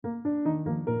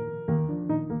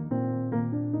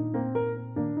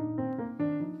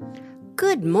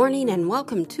Good morning and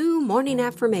welcome to Morning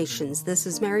Affirmations. This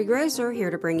is Mary Grazer here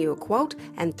to bring you a quote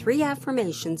and 3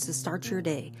 affirmations to start your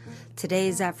day.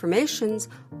 Today's affirmations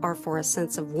are for a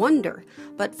sense of wonder,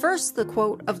 but first the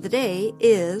quote of the day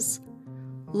is,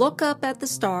 "Look up at the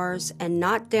stars and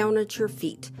not down at your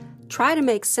feet. Try to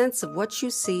make sense of what you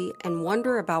see and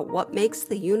wonder about what makes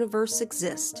the universe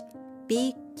exist.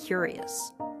 Be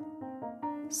curious."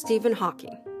 Stephen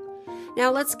Hawking. Now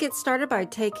let's get started by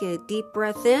taking a deep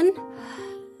breath in.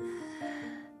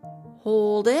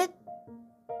 Hold it.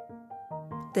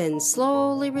 Then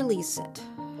slowly release it.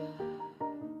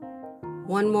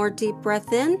 One more deep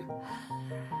breath in.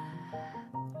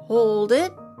 Hold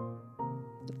it.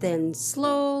 Then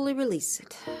slowly release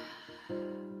it.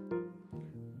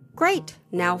 Great.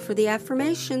 Now for the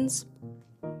affirmations.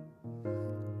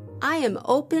 I am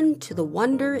open to the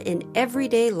wonder in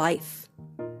everyday life.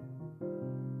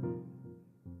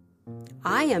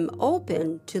 I am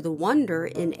open to the wonder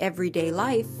in everyday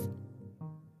life.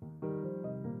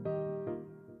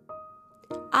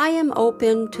 I am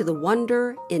open to the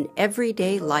wonder in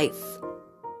everyday life.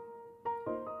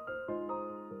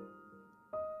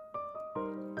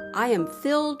 I am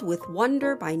filled with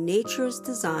wonder by nature's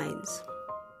designs.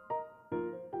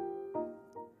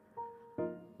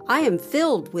 I am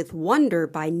filled with wonder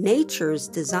by nature's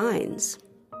designs.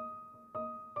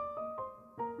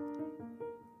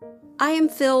 I am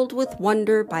filled with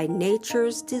wonder by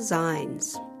nature's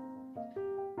designs.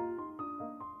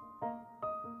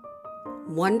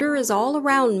 Wonder is all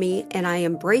around me and I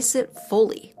embrace it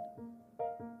fully.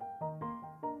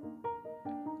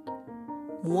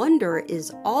 Wonder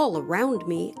is all around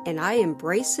me and I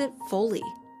embrace it fully.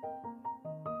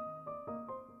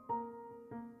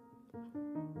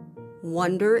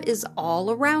 Wonder is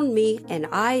all around me and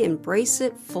I embrace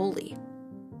it fully.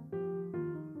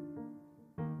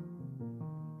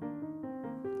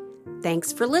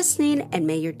 Thanks for listening, and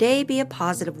may your day be a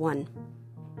positive one.